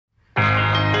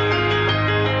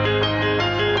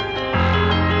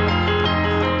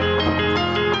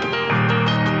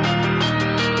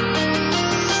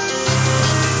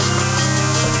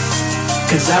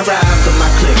Cause I ride for my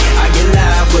clique, I get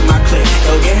live with my clique,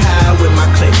 go get high with my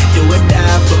clique, do or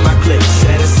die for my clique.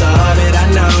 Said it's all that I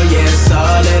know, yeah, it's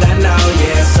all that I know,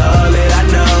 yeah, it's all that I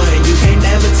know. And you can't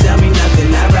never tell me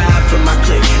nothing. I ride for my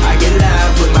clique, I get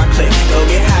live with my clique, go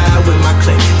get high with my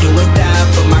clique, do or die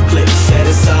for my clique. Said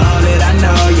it's all that I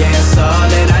know, yeah, it's all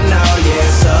that I know, yeah,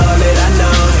 it's all that I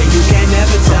know. And you can't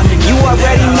never tell me nothing. You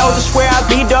already know just where I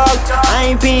be, dog.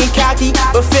 I ain't being cocky,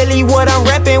 but Philly what I'm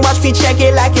reppin'. Watch me check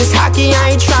it like it's hockey.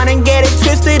 I ain't tryna get it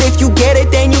twisted. If you get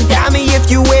it, then you got me.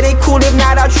 If you with it, cool. If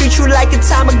not, I'll treat you like a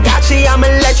Tamagotchi. I'ma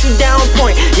let you down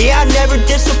point. Yeah, I never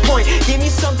disappoint. Give me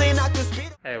something I can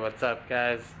spit. Hey, what's up,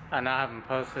 guys? I know I haven't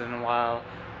posted in a while,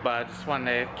 but I just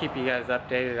wanted to keep you guys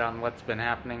updated on what's been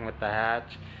happening with the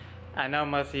hatch. I know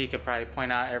most of you could probably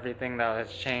point out everything that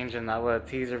has changed in that little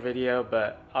teaser video,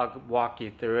 but I'll walk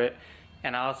you through it.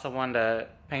 And I also wanted to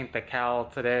paint the cowl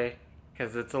today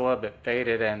because it's a little bit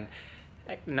faded and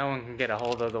no one can get a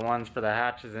hold of the ones for the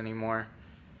hatches anymore.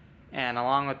 And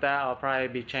along with that, I'll probably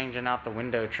be changing out the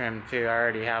window trim too. I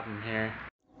already have them here.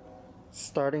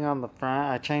 Starting on the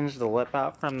front, I changed the lip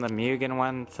out from the Mugen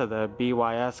one to the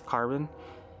BYS carbon,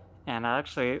 and I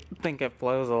actually think it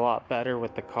flows a lot better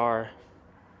with the car.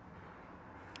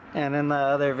 And in the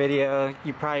other video,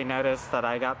 you probably noticed that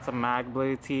I got some Mag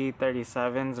Blue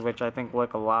T37s, which I think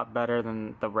look a lot better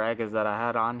than the Regas that I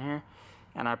had on here.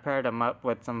 And I paired them up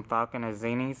with some Falcon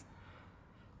Azinis.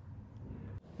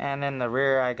 And in the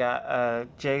rear, I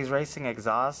got Jay's Racing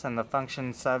exhaust and the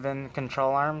Function 7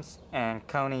 control arms and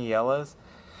Coney yellows.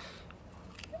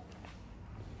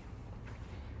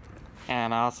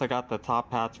 And I also got the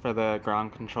top hats for the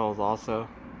ground controls also.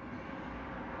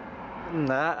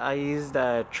 That I used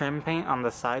trim paint on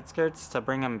the side skirts to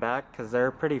bring them back because they're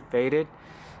pretty faded.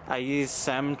 I used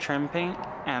SEM trim paint,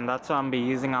 and that's what I'm gonna be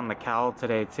using on the cowl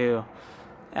today too.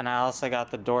 And I also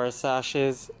got the door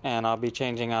sashes, and I'll be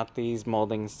changing out these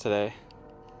moldings today.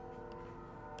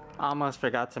 Almost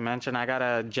forgot to mention, I got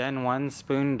a Gen 1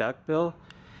 spoon duckbill,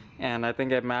 and I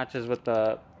think it matches with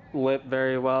the lip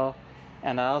very well.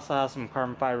 And I also have some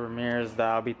carbon fiber mirrors that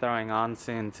I'll be throwing on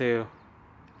soon too.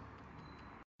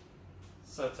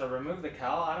 So to remove the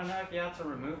cowl, I don't know if you have to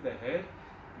remove the hood,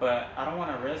 but I don't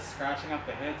want to risk scratching up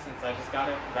the hood since I just got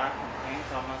it back from paint,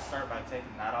 so I'm going to start by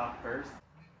taking that off first.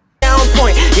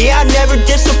 Point. Yeah, I never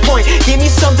disappoint. Give me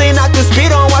something I can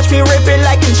spit on. Watch me rip it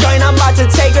like a joint. I'm about to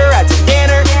take her out to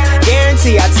dinner.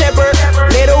 Guarantee I tip her.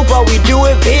 Little, but we do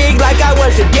it big like I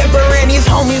was a dipper. And these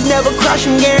homies never crush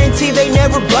them. Guarantee they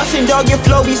never bustin'. Dog, your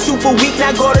flow be super weak.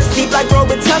 Now go to sleep like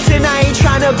Robitussin. I ain't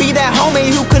tryna be that homie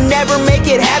who could never make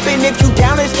it happen. If you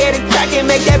down, let's get it crackin'.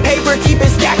 Make that paper, keep it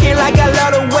stacking like I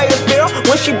love the way it feel.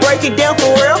 When she break it down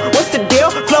for real, what's the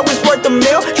deal? Flow is worth a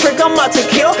meal. Trick, I'm about to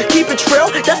kill. Keep it trill.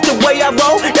 That's the way I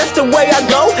roll, that's the way I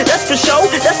go, that's for show,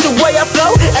 that's the way I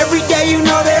flow. Every day you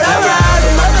know that I ride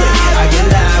with my clique, I get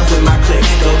live with my clique,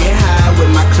 go get high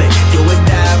with my clique, do or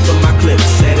die for my clique.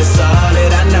 Said it's all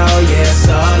that I know, yeah, it's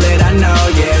all that I know,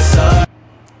 yeah, it's all.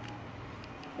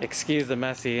 Excuse the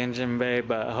messy engine bay,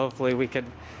 but hopefully we could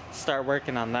start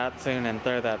working on that soon and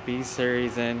throw that B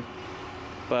series in.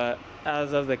 But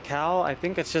as of the cowl, I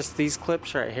think it's just these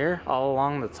clips right here all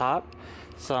along the top.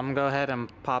 So I'm gonna go ahead and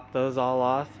pop those all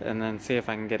off and then see if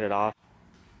I can get it off.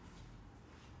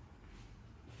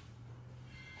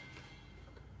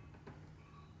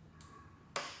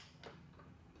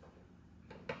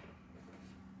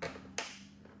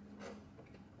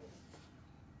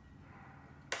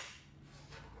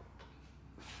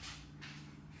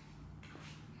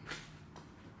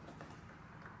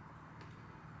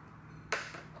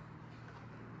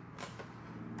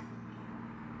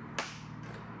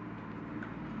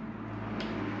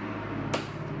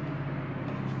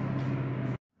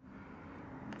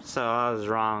 So I was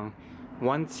wrong.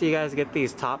 Once you guys get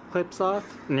these top clips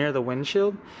off near the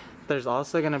windshield, there's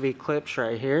also going to be clips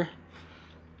right here.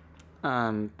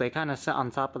 They kind of sit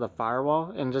on top of the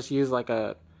firewall, and just use like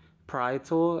a pry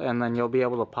tool and then you'll be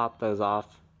able to pop those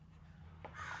off.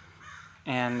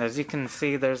 And as you can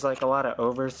see, there's like a lot of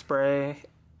overspray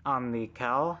on the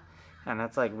cowl and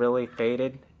it's like really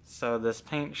faded, so this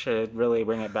paint should really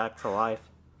bring it back to life.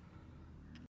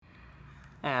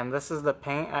 And this is the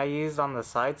paint I used on the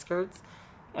side skirts,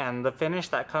 and the finish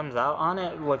that comes out on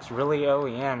it looks really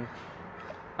OEM.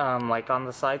 Like on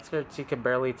the side skirts you could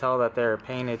barely tell that they're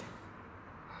painted.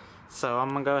 So I'm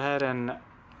gonna go ahead and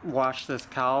wash this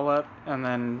cowl up and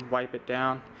then wipe it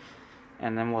down,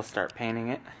 and then we'll start painting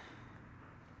it.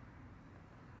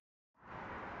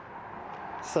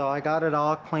 So I got it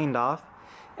all cleaned off,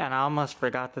 and I almost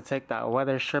forgot to take that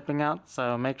weather stripping out,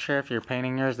 so make sure if you're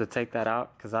painting yours to take that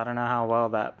out, because I don't know how well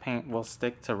that paint will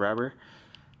stick to rubber.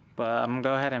 But I'm gonna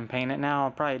go ahead and paint it now.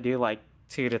 I'll probably do like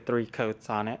 2 to 3 coats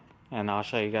on it, and I'll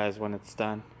show you guys when it's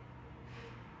done.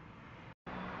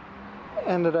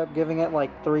 Ended up giving it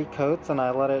like 3 coats, and I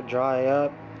let it dry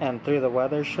up and threw the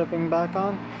weather stripping back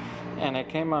on, and it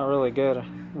came out really good.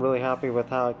 Really happy with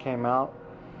how it came out.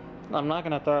 I'm not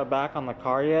gonna throw it back on the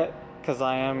car yet because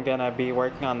I am gonna be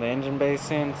working on the engine bay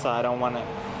soon, so I don't want to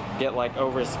get like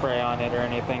overspray on it or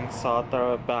anything, so I'll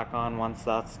throw it back on once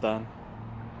that's done.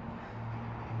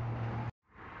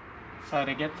 So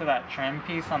to get to that trim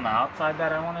piece on the outside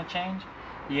that I want to change,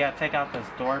 you gotta take out this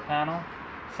door panel.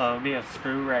 So it'll be a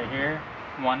screw right here,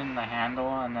 one in the handle,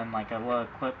 and then like a little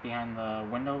clip behind the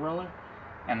window roller,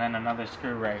 and then another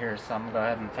screw right here. So I'm gonna go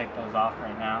ahead and take those off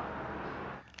right now.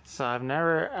 So I've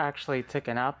never actually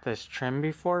taken out this trim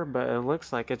before, but it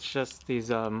looks like it's just these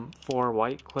 4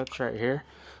 white clips right here.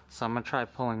 So I'm gonna try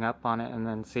pulling up on it and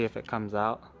then see if it comes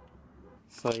out.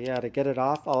 So yeah, to get it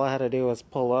off, all I had to do was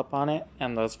pull up on it,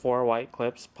 and those 4 white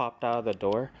clips popped out of the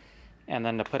door. And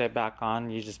then to put it back on,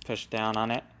 you just push down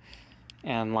on it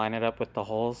and line it up with the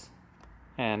holes,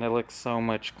 and it looks so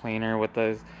much cleaner with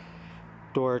the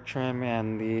door trim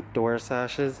and the door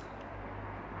sashes.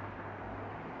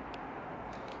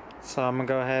 So I'm gonna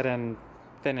go ahead and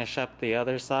finish up the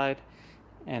other side,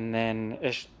 and then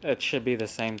it should be the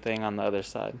same thing on the other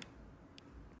side.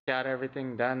 Got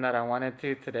everything done that I wanted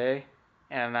to today,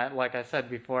 and like I said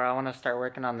before, I want to start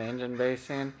working on the engine bay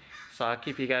soon, so I'll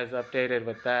keep you guys updated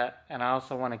with that. And I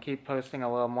also want to keep posting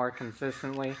a little more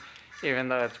consistently. Even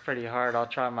though it's pretty hard, I'll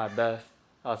try my best.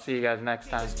 I'll see you guys next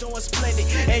time. Doing splendid,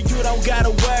 and you don't gotta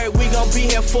worry, we gon' be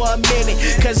here for a minute.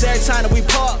 Cause every time that we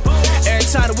park, every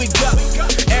time that we go,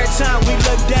 every time we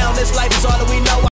look down, this life is all that we